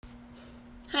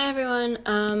Hi everyone,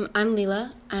 I'm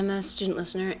Leela. I'm a student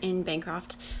listener in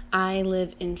Bancroft. I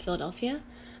live in Philadelphia,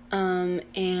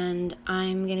 and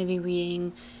I'm going to be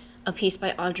reading a piece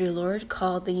by Audre Lorde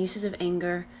called The Uses of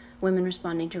Anger, Women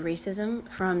Responding to Racism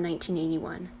from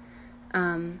 1981.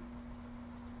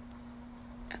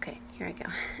 Okay, here I go.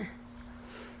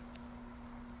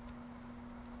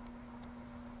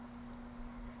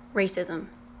 Racism.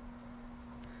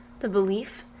 The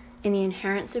belief in the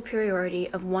inherent superiority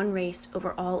of one race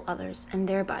over all others, and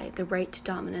thereby the right to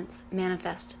dominance,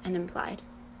 manifest and implied.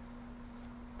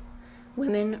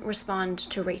 Women respond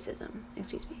to racism.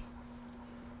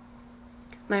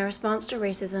 My response to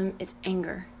racism is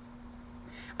anger.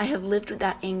 I have lived with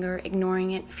that anger,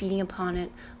 ignoring it, feeding upon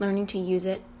it, learning to use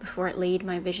it before it laid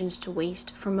my visions to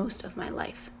waste for most of my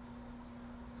life.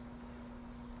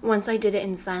 Once I did it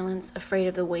in silence, afraid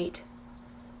of the weight.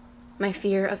 My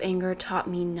fear of anger taught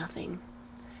me nothing.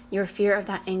 Your fear of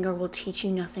that anger will teach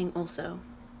you nothing also.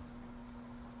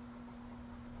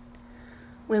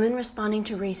 Women responding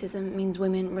to racism means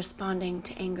women responding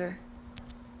to anger.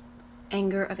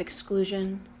 Anger of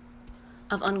exclusion,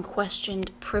 of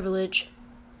unquestioned privilege,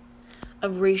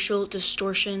 of racial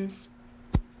distortions,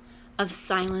 of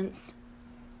silence,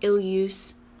 ill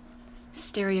use,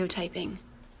 stereotyping,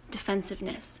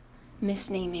 defensiveness,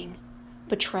 misnaming,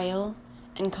 betrayal,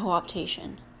 and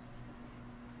co-optation.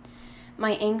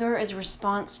 My anger is a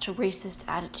response to racist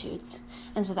attitudes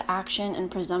and to the action and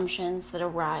presumptions that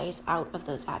arise out of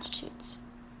those attitudes.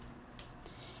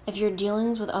 If your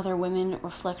dealings with other women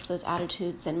reflect those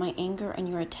attitudes, then my anger and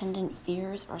your attendant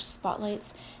fears are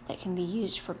spotlights that can be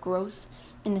used for growth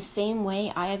in the same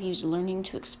way I have used learning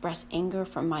to express anger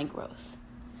for my growth,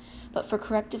 but for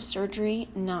corrective surgery,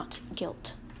 not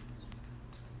guilt.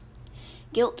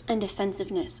 Guilt and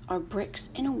defensiveness are bricks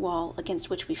in a wall against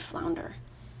which we flounder.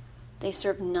 They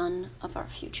serve none of our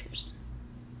futures.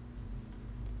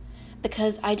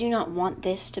 Because I do not want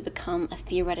this to become a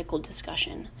theoretical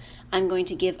discussion, I'm going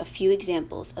to give a few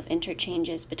examples of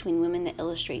interchanges between women that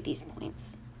illustrate these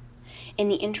points. In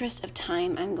the interest of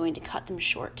time, I'm going to cut them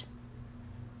short.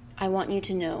 I want you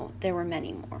to know there were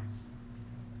many more.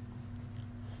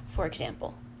 For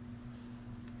example,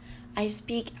 I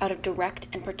speak out of direct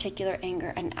and particular anger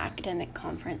at an academic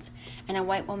conference, and a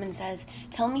white woman says,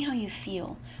 "Tell me how you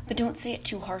feel, but don't say it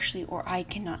too harshly or I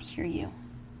cannot hear you."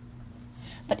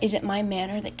 But is it my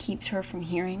manner that keeps her from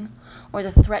hearing, or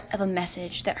the threat of a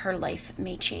message that her life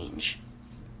may change?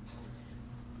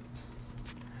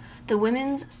 The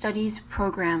Women's Studies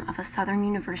program of a Southern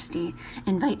university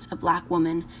invites a black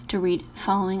woman to read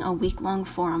following a week-long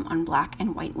forum on black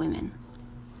and white women.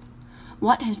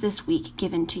 What has this week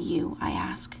given to you, I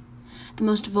ask. The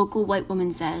most vocal white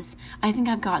woman says, "I think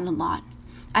I've gotten a lot.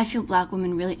 I feel black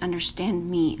women really understand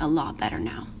me a lot better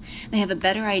now. They have a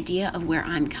better idea of where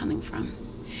I'm coming from.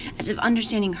 As if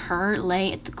understanding her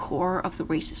lay at the core of the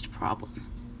racist problem."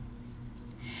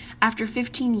 After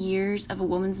 15 years of a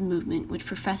women's movement which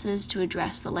professes to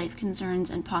address the life concerns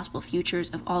and possible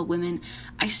futures of all women,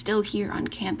 I still hear on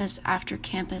campus after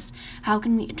campus, how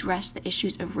can we address the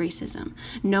issues of racism?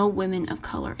 No women of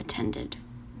color attended.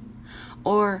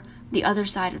 Or the other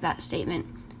side of that statement,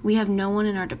 we have no one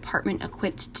in our department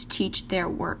equipped to teach their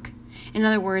work. In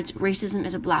other words, racism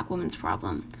is a black woman's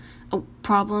problem, a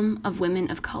problem of women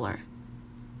of color,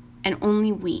 and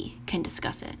only we can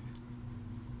discuss it.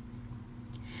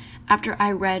 After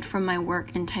I read from my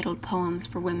work entitled Poems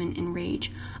for Women in Rage,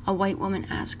 a white woman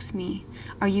asks me,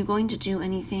 "Are you going to do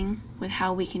anything with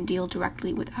how we can deal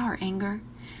directly with our anger?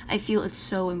 I feel it's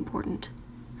so important."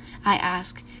 I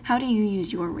ask, "How do you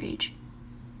use your rage?"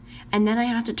 And then I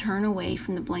have to turn away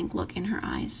from the blank look in her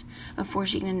eyes before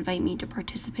she can invite me to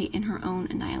participate in her own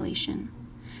annihilation.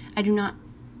 I do not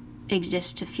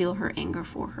exist to feel her anger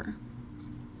for her.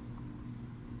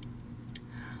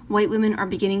 White women are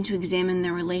beginning to examine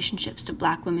their relationships to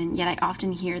black women, yet I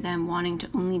often hear them wanting to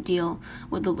only deal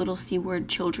with the little C-word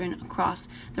children across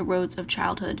the roads of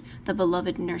childhood, the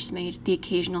beloved nursemaid, the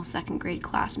occasional second-grade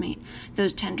classmate,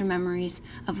 those tender memories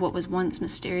of what was once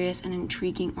mysterious and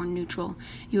intriguing or neutral.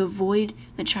 You avoid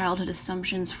the childhood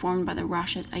assumptions formed by the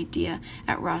Rasha's idea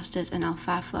at Rastas and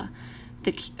Alfalfa,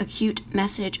 the acute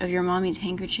message of your mommy's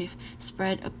handkerchief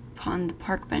spread upon the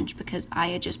park bench because I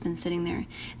had just been sitting there,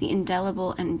 the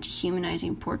indelible and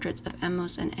dehumanizing portraits of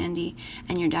Emos and Andy,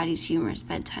 and your daddy's humorous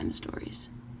bedtime stories.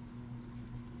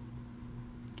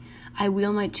 I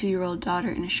wheel my 2-year-old daughter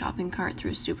in a shopping cart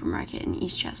through a supermarket in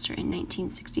Eastchester in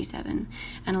 1967,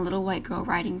 and a little white girl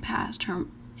riding past her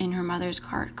in her mother's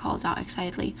cart calls out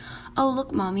excitedly, "Oh,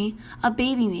 look, Mommy, a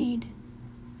baby maid."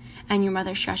 And your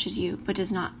mother shushes you, but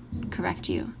does not correct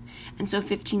you. And so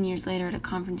 15 years later at a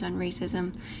conference on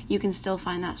racism, you can still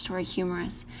find that story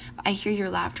humorous, but I hear your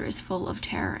laughter is full of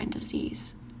terror and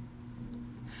disease.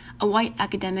 A white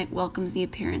academic welcomes the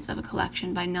appearance of a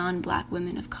collection by non-black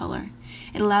women of color.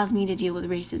 It allows me to deal with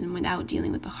racism without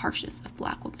dealing with the harshness of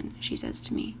black women, she says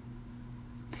to me.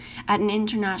 At an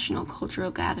international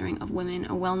cultural gathering of women,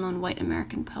 a well-known white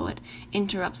American poet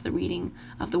interrupts the reading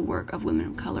of the work of women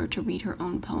of color to read her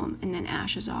own poem and then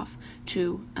ashes off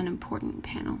to an important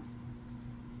panel.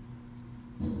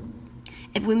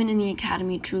 If women in the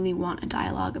academy truly want a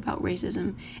dialogue about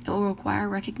racism, it will require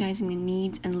recognizing the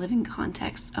needs and living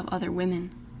contexts of other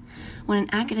women. When an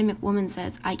academic woman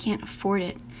says, "I can't afford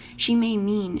it," she may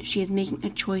mean she is making a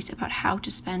choice about how to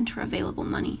spend her available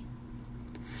money.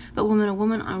 But when a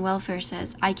woman on welfare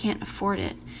says, "I can't afford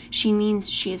it," she means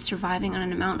she is surviving on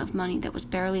an amount of money that was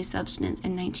barely subsistence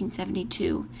in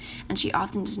 1972, and she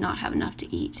often does not have enough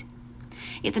to eat.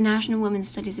 Yet the National Women's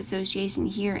Studies Association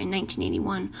here in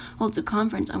 1981 holds a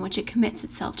conference on which it commits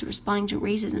itself to responding to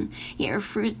racism, yet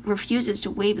refuses to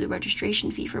waive the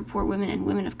registration fee for poor women and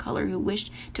women of color who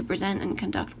wish to present and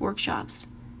conduct workshops.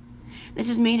 This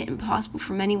has made it impossible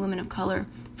for many women of color,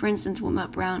 for instance Wilma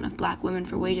Brown of Black Women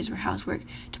for Wages for Housework,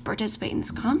 to participate in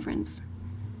this conference.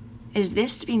 Is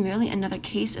this to be merely another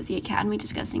case of the Academy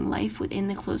discussing life within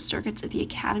the closed circuits of the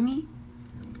Academy?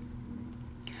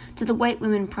 To the white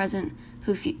women present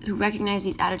who recognize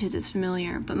these attitudes as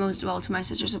familiar, but most of all to my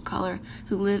sisters of color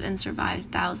who live and survive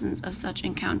thousands of such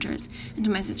encounters, and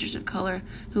to my sisters of color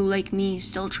who, like me,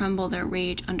 still tremble their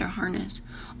rage under harness,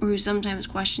 or who sometimes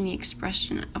question the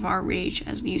expression of our rage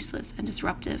as useless and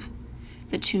disruptive,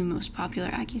 the two most popular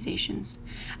accusations,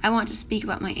 I want to speak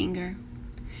about my anger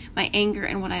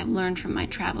and what I have learned from my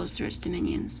travels through its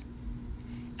dominions.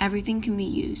 Everything can be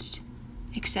used,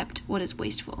 except what is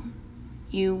wasteful.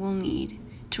 You will need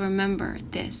to remember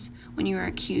this when you are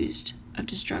accused of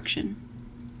destruction.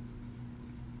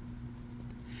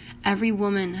 Every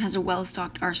woman has a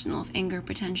well-stocked arsenal of anger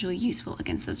potentially useful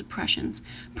against those oppressions,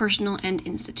 personal and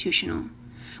institutional,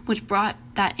 which brought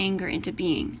that anger into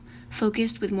being.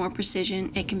 Focused with more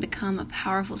precision, it can become a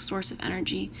powerful source of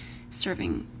energy,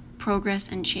 serving progress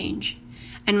and change.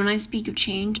 And when I speak of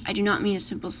change, I do not mean a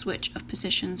simple switch of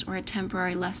positions or a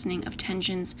temporary lessening of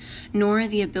tensions, nor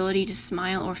the ability to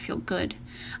smile or feel good.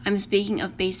 I'm speaking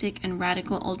of basic and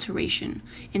radical alteration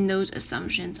in those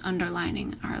assumptions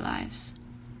underlining our lives.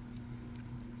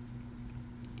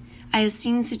 I have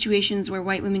seen situations where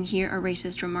white women hear a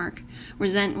racist remark,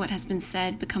 resent what has been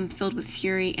said, become filled with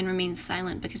fury, and remain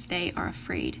silent because they are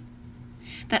afraid.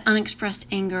 That unexpressed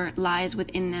anger lies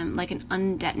within them like an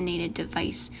undetonated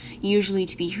device, usually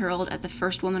to be hurled at the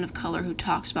first woman of color who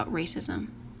talks about racism.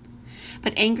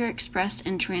 But anger expressed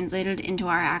and translated into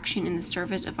our action in the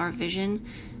service of our vision,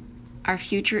 our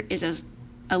future is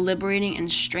a liberating and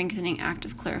strengthening act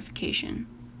of clarification.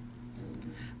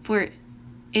 For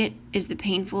it is the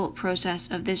painful process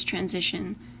of this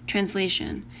translation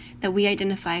that we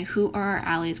identify who are our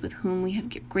allies with whom we have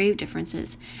grave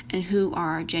differences and who are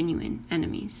our genuine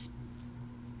enemies.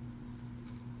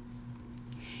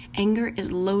 Anger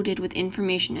is loaded with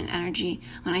information and energy.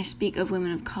 When I speak of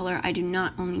women of color, I do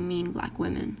not only mean black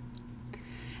women.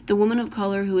 The woman of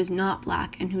color who is not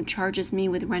black and who charges me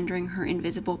with rendering her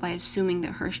invisible by assuming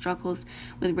that her struggles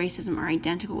with racism are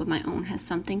identical with my own has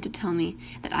something to tell me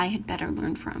that I had better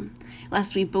learn from,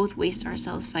 lest we both waste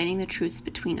ourselves fighting the truths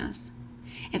between us.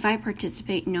 If I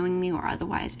participate knowingly or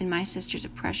otherwise in my sister's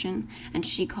oppression, and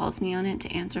she calls me on it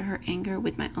to answer her anger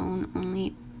with my own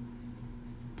only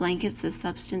blankets the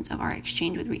substance of our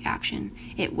exchange with reaction,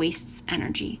 it wastes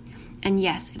energy. And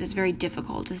yes, it is very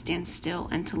difficult to stand still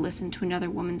and to listen to another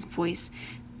woman's voice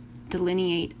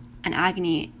delineate an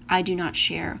agony I do not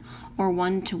share, or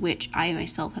one to which I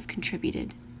myself have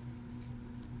contributed.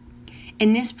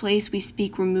 In this place, we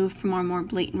speak removed from our more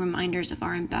blatant reminders of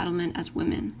our embattlement as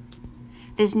women.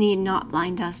 This need not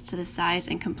blind us to the size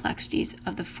and complexities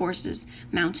of the forces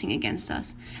mounting against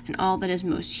us and all that is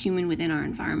most human within our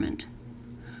environment.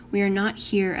 We are not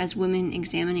here as women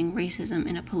examining racism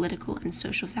in a political and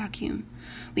social vacuum.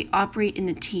 We operate in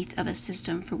the teeth of a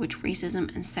system for which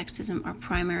racism and sexism are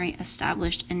primary,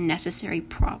 established, and necessary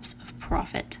props of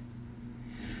profit.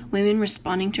 Women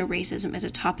responding to racism is a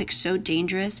topic so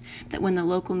dangerous that when the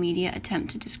local media attempt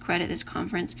to discredit this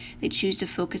conference, they choose to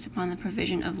focus upon the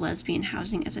provision of lesbian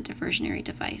housing as a diversionary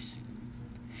device.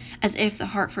 As if the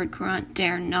Hartford Courant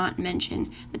dare not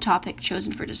mention the topic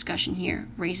chosen for discussion here,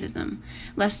 racism,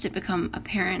 lest it become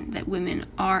apparent that women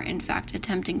are in fact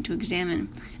attempting to examine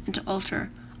and to alter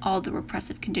all the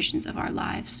repressive conditions of our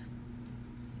lives.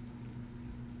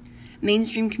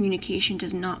 Mainstream communication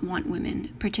does not want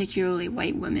women, particularly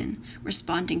white women,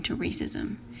 responding to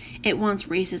racism. It wants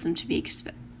racism to be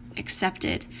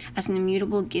accepted as an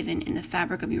immutable given in the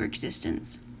fabric of your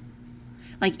existence,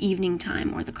 like evening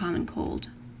time or the common cold.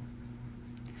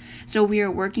 So we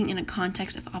are working in a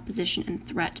context of opposition and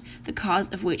threat, the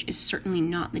cause of which is certainly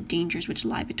not the dangers which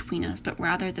lie between us, but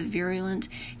rather the virulent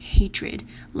hatred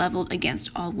leveled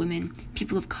against all women,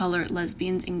 people of color,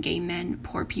 lesbians and gay men,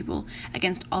 poor people,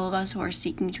 against all of us who are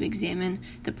seeking to examine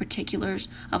the particulars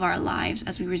of our lives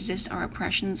as we resist our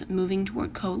oppressions, moving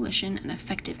toward coalition and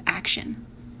effective action.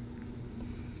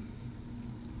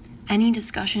 Any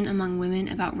discussion among women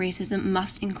about racism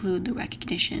must include the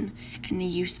recognition and the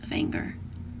use of anger.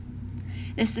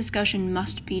 This discussion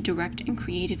must be direct and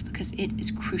creative because it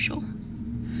is crucial.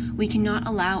 We cannot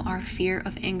allow our fear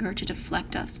of anger to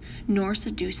deflect us, nor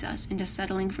seduce us into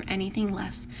settling for anything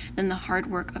less than the hard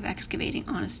work of excavating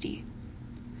honesty.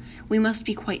 We must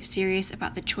be quite serious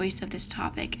about the choice of this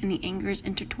topic and the angers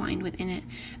intertwined within it,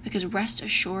 because rest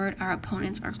assured our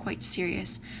opponents are quite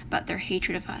serious about their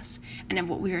hatred of us and of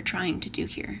what we are trying to do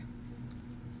here.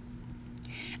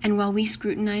 And while we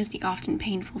scrutinize the often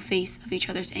painful face of each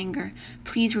other's anger,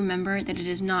 please remember that it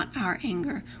is not our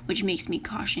anger which makes me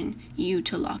caution you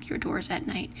to lock your doors at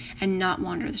night and not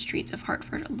wander the streets of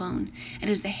Hartford alone. It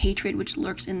is the hatred which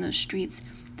lurks in those streets,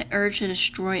 the urge to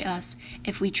destroy us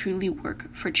if we truly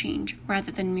work for change,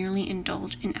 rather than merely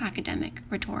indulge in academic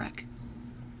rhetoric.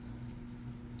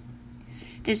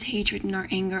 This hatred and our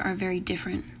anger are very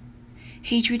different.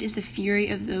 Hatred is the fury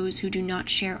of those who do not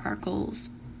share our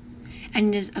goals,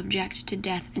 and it is object to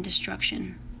death and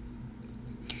destruction.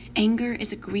 Anger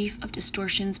is a grief of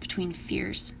distortions between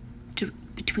peers,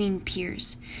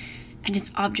 and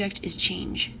its object is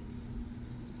change.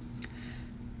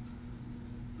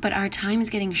 But our time is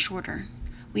getting shorter.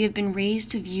 We have been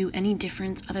raised to view any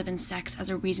difference other than sex as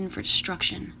a reason for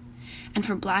destruction, and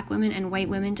for black women and white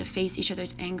women to face each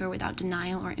other's anger without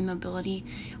denial or immobility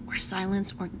or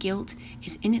silence or guilt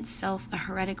is in itself a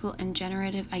heretical and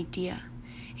generative idea.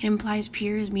 It implies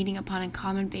peers meeting upon a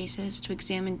common basis to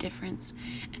examine difference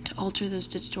and to alter those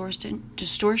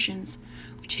distortions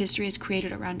which history has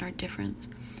created around our difference.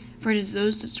 For it is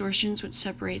those distortions which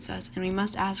separates us, and we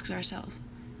must ask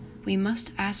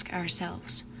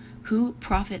ourselves, who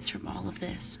profits from all of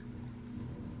this?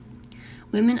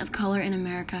 Women of color in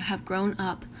America have grown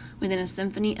up within a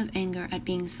symphony of anger at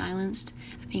being silenced,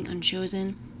 at being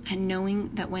unchosen, and knowing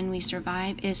that when we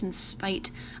survive, it is in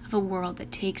spite of a world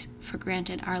that takes for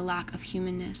granted our lack of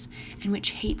humanness and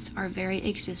which hates our very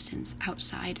existence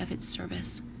outside of its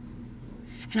service.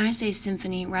 And I say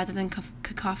symphony rather than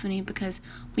cacophony because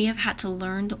we have had to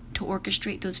learn to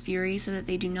orchestrate those furies so that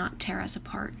they do not tear us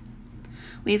apart.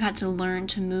 We have had to learn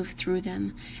to move through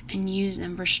them and use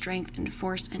them for strength and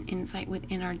force and insight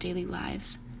within our daily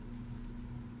lives.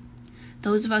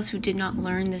 Those of us who did not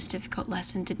learn this difficult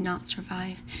lesson did not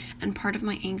survive, and part of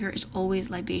my anger is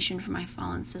always libation for my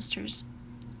fallen sisters.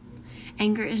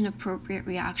 Anger is an appropriate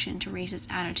reaction to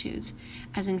racist attitudes,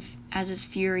 as is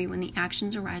fury when the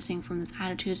actions arising from those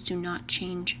attitudes do not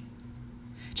change.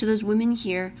 To those women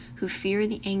here who fear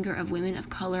the anger of women of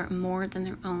color more than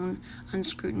their own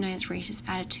unscrutinized racist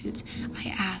attitudes, I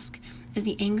ask, is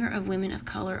the anger of women of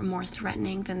color more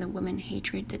threatening than the women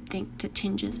hatred that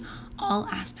tinges all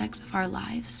aspects of our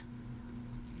lives?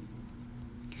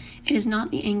 It is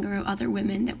not the anger of other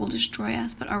women that will destroy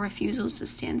us, but our refusals to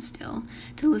stand still,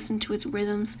 to listen to its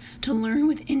rhythms, to learn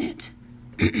within it,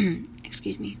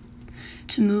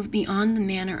 to move beyond the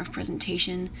manner of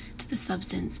presentation to the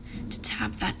substance, to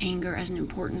tap that anger as an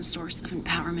important source of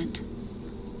empowerment.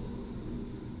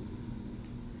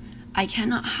 I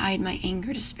cannot hide my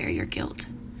anger to spare your guilt,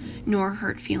 nor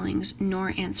hurt feelings,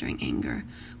 nor answering anger,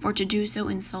 for to do so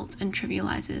insults and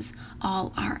trivializes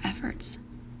all our efforts.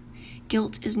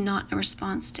 Guilt is not a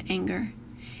response to anger.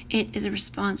 It is a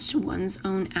response to one's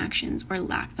own actions or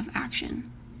lack of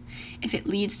action. If it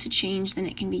leads to change, then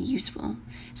it can be useful,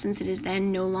 since it is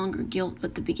then no longer guilt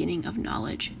but the beginning of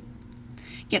knowledge.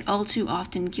 Yet all too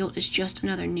often, guilt is just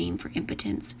another name for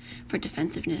impotence, for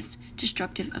defensiveness,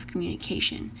 destructive of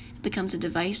communication. It becomes a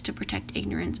device to protect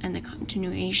ignorance and the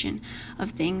continuation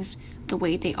of things the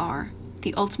way they are,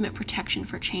 the ultimate protection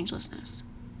for changelessness.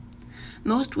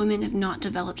 Most women have not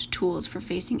developed tools for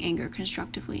facing anger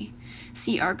constructively.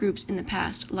 CR groups in the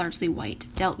past, largely white,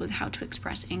 dealt with how to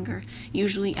express anger,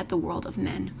 usually at the world of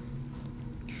men.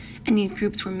 And these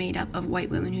groups were made up of white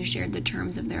women who shared the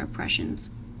terms of their oppressions.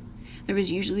 There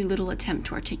was usually little attempt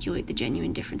to articulate the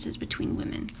genuine differences between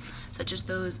women, such as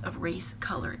those of race,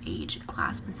 color, age,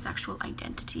 class, and sexual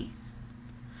identity.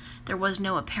 There was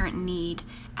no apparent need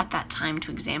at that time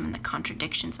to examine the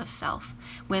contradictions of self,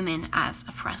 women as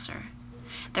oppressor.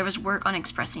 There was work on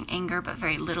expressing anger, but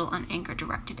very little on anger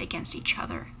directed against each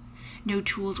other. No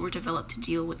tools were developed to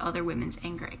deal with other women's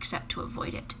anger except to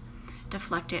avoid it,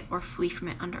 deflect it, or flee from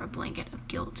it under a blanket of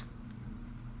guilt.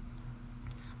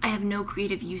 I have no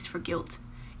creative use for guilt,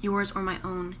 yours or my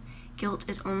own. Guilt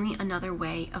is only another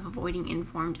way of avoiding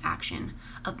informed action,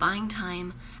 of buying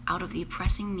time out of the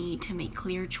oppressing need to make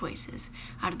clear choices,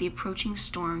 out of the approaching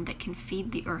storm that can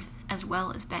feed the earth as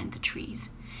well as bend the trees.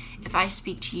 If I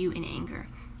speak to you in anger,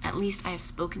 at least I have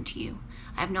spoken to you.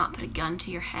 I have not put a gun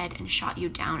to your head and shot you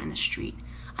down in the street.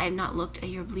 I have not looked at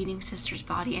your bleeding sister's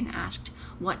body and asked,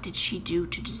 what did she do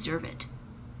to deserve it?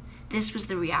 This was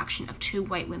the reaction of 2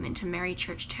 white women to Mary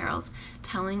Church Terrell's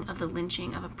telling of the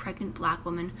lynching of a pregnant black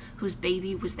woman whose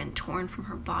baby was then torn from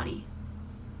her body.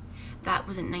 That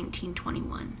was in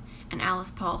 1921, and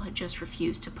Alice Paul had just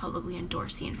refused to publicly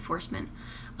endorse the enforcement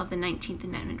of the 19th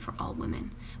Amendment for all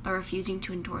women, by refusing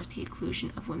to endorse the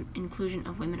inclusion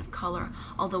of women of color,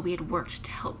 although we had worked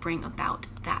to help bring about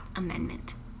that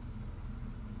amendment.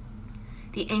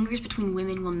 The angers between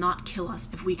women will not kill us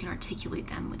if we can articulate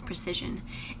them with precision,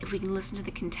 if we can listen to the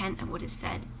content of what is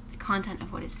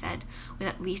said, with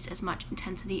at least as much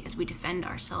intensity as we defend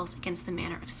ourselves against the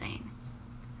manner of saying.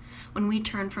 When we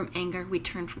turn from anger, we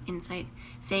turn from insight,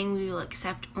 saying we will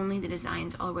accept only the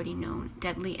designs already known,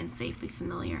 deadly and safely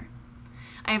familiar.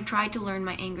 I have tried to learn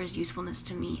my anger's usefulness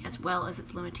to me as well as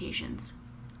its limitations.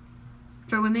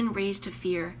 For women raised to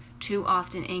fear, too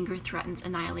often anger threatens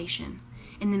annihilation.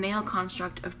 In the male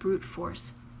construct of brute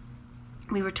force,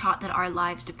 we were taught that our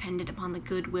lives depended upon the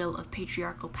goodwill of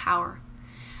patriarchal power.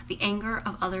 The anger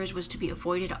of others was to be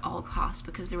avoided at all costs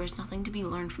because there was nothing to be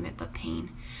learned from it but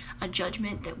pain, a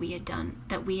judgment that we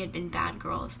had been bad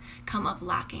girls, come up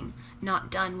lacking, not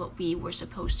done what we were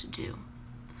supposed to do.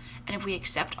 And if we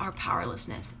accept our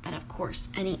powerlessness, then of course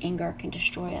any anger can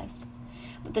destroy us.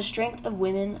 But the strength of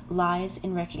women lies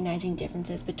in recognizing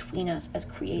differences between us as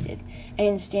created, and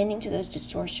in standing to those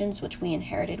distortions which we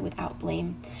inherited without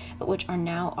blame, but which are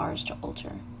now ours to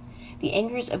alter. The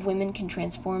angers of women can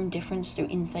transform difference through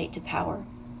insight to power.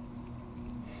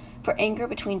 For anger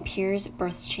between peers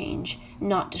births change,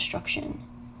 not destruction.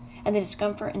 And the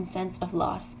discomfort and sense of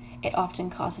loss it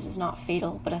often causes is not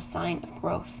fatal, but a sign of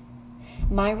growth.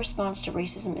 My response to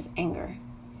racism is anger.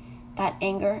 That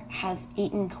anger has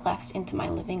eaten clefts into my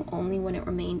living only when it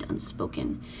remained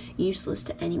unspoken, useless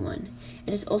to anyone.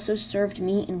 It has also served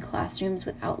me in classrooms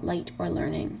without light or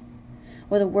learning,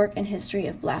 where the work and history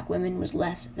of black women was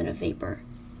less than a vapor.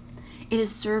 It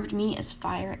has served me as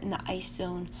fire in the ice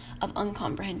zone of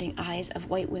uncomprehending eyes of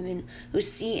white women who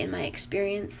see in my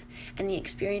experience and the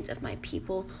experience of my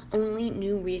people only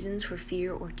new reasons for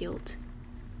fear or guilt.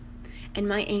 And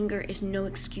my anger is no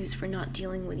excuse for not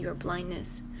dealing with your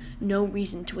blindness, no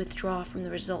reason to withdraw from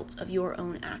the results of your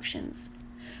own actions.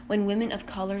 When women of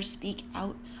color speak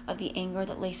out of the anger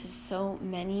that laces so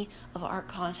many of our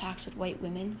contacts with white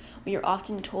women, we are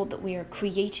often told that we are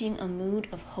creating a mood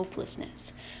of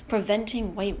hopelessness,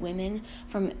 preventing white women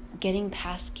from getting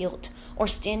past guilt, or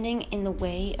standing in the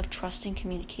way of trusting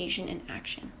communication and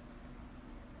action.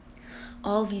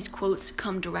 All these quotes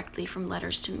come directly from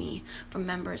letters to me from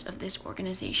members of this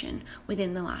organization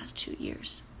within the last 2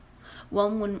 years.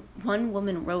 One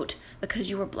woman wrote, "Because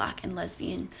you are black and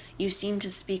lesbian, you seem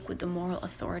to speak with the moral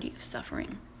authority of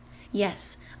suffering."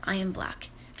 Yes, I am black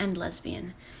and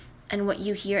lesbian, and what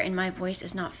you hear in my voice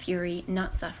is not fury,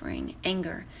 not suffering,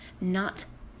 anger, not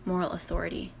moral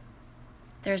authority.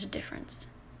 There is a difference.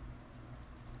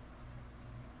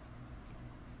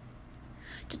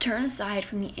 To turn aside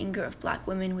from the anger of black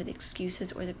women with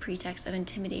excuses or the pretext of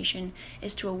intimidation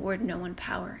is to award no one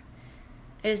power.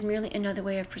 It is merely another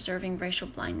way of preserving racial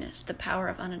blindness, the power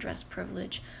of unaddressed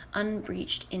privilege,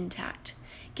 unbreached, intact.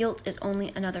 Guilt is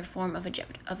only another form of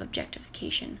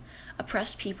objectification.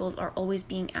 Oppressed peoples are always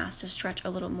being asked to stretch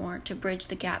a little more to bridge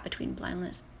the gap between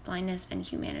blindness and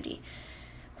humanity.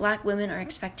 Black women are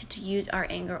expected to use our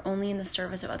anger only in the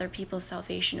service of other people's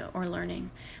salvation or learning,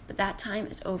 but that time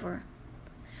is over.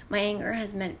 My anger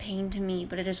has meant pain to me,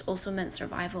 but it has also meant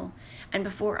survival, and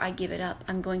before I give it up,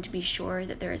 I'm going to be sure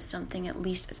that there is something at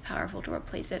least as powerful to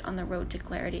replace it on the road to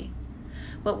clarity.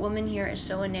 What woman here is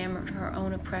so enamored of her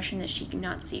own oppression that she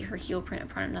cannot see her heel print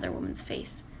upon another woman's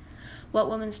face? What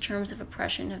woman's terms of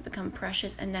oppression have become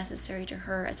precious and necessary to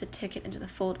her as a ticket into the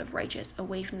fold of righteous,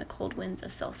 away from the cold winds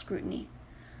of self-scrutiny?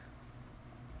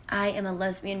 I am a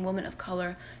lesbian woman of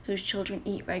color whose children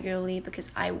eat regularly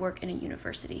because I work in a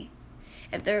university.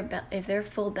 if their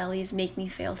full bellies make me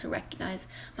fail to recognize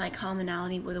my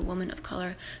commonality with a woman of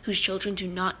color whose children do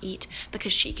not eat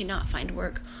because she cannot find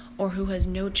work, or who has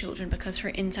no children because her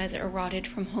insides are rotted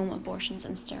from home abortions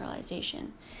and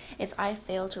sterilization, if I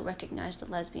fail to recognize the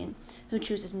lesbian who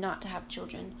chooses not to have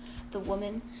children, the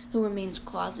woman who remains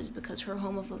closeted because her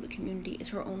homophobic community is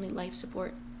her only life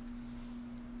support,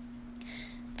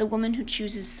 the woman who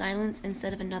chooses silence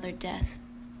instead of another death,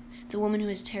 the woman who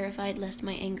is terrified lest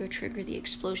my anger trigger the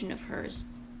explosion of hers.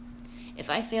 If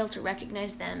I fail to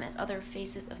recognize them as other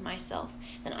faces of myself,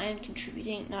 then I am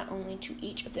contributing not only to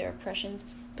each of their oppressions,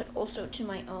 but also to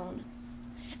my own.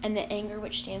 And the anger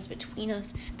which stands between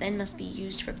us then must be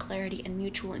used for clarity and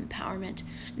mutual empowerment,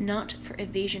 not for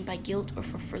evasion by guilt or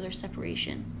for further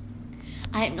separation.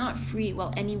 I am not free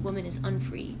while any woman is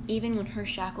unfree, even when her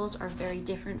shackles are very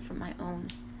different from my own.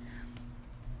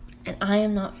 And I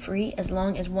am not free as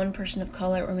long as one person of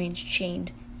color remains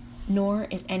chained, nor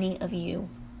is any of you.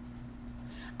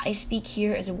 I speak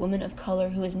here as a woman of color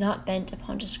who is not bent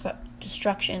upon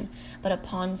destruction, but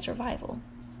upon survival.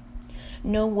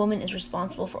 No woman is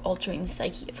responsible for altering the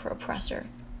psyche of her oppressor,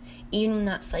 even when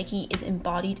that psyche is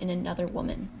embodied in another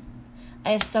woman.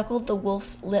 I have suckled the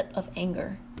wolf's lip of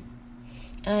anger,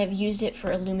 and I have used it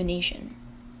for illumination,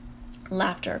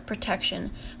 laughter,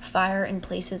 protection, fire in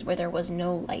places where there was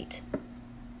no light.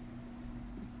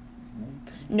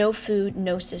 No food,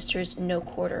 no sisters, no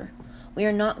quarter. We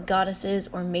are not goddesses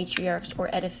or matriarchs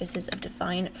or edifices of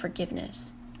divine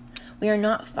forgiveness. We are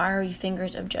not fiery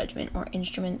fingers of judgment or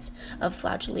instruments of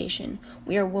flagellation.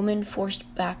 We are women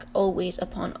forced back always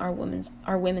upon our woman's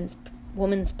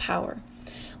power.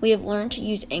 We have learned to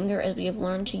use anger as we have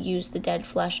learned to use the dead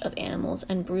flesh of animals,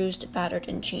 and bruised, battered,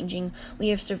 and changing, we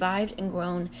have survived and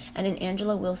grown, and in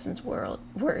Angela Wilson's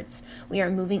words, we are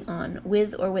moving on,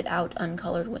 with or without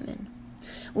uncolored women.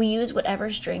 We use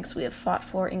whatever strengths we have fought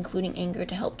for, including anger,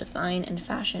 to help define and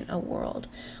fashion a world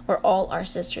where all our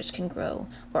sisters can grow,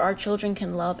 where our children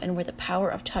can love, and where the power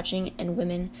of touching and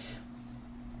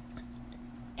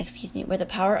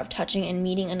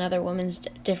meeting another woman's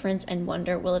difference and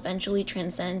wonder will eventually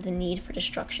transcend the need for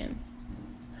destruction.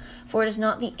 For it is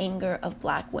not the anger of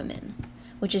black women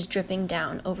which is dripping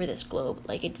down over this globe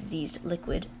like a diseased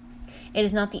liquid. It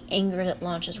is not the anger that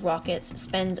launches rockets,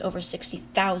 spends over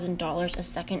 $60,000 a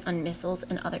second on missiles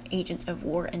and other agents of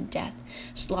war and death,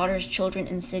 slaughters children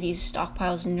in cities,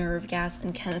 stockpiles nerve gas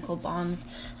and chemical bombs,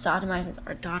 sodomizes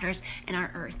our daughters and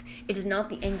our earth. It is not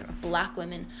the anger of black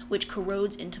women which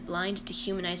corrodes into blind,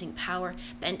 dehumanizing power,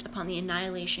 bent upon the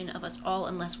annihilation of us all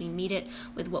unless we meet it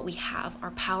with what we have,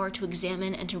 our power to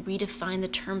examine and to redefine the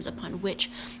terms upon which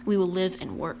we will live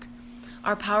and work.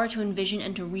 Our power to envision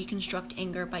and to reconstruct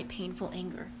anger by painful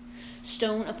anger.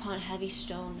 Stone upon heavy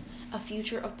stone, a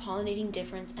future of pollinating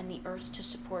difference and the earth to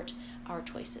support our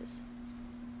choices.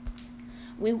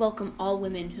 We welcome all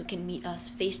women who can meet us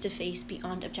face to face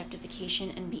beyond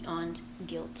objectification and beyond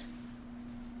guilt.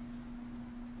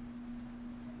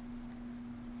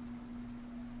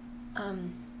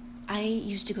 I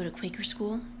used to go to Quaker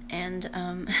school, and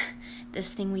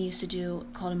this thing we used to do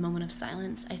called a moment of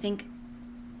silence, I think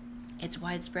it's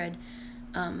widespread,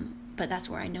 but that's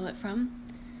where I know it from.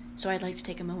 So I'd like to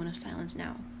take a moment of silence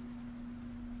now.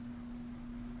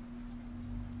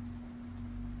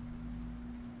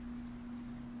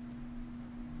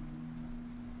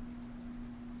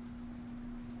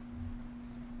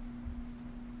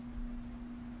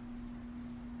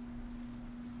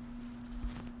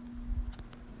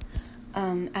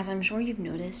 As I'm sure you've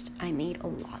noticed, I made a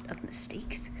lot of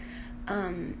mistakes.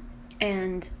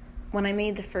 And when I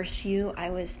made the first few,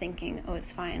 I was thinking, oh,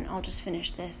 it's fine, I'll just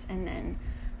finish this and then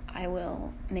I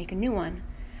will make a new one.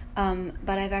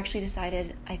 But I've actually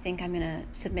decided I think I'm going to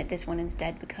submit this one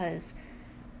instead, because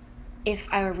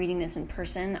if I were reading this in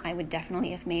person, I would definitely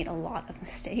have made a lot of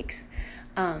mistakes.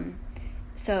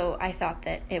 So I thought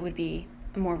that it would be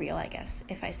more real, I guess,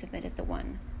 if I submitted the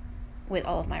one with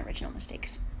all of my original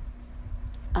mistakes.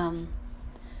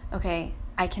 Okay,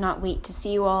 I cannot wait to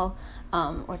see you all,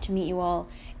 or to meet you all,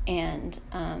 and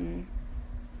I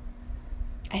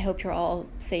hope you're all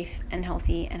safe and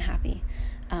healthy and happy.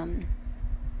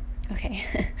 Okay,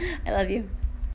 I love you.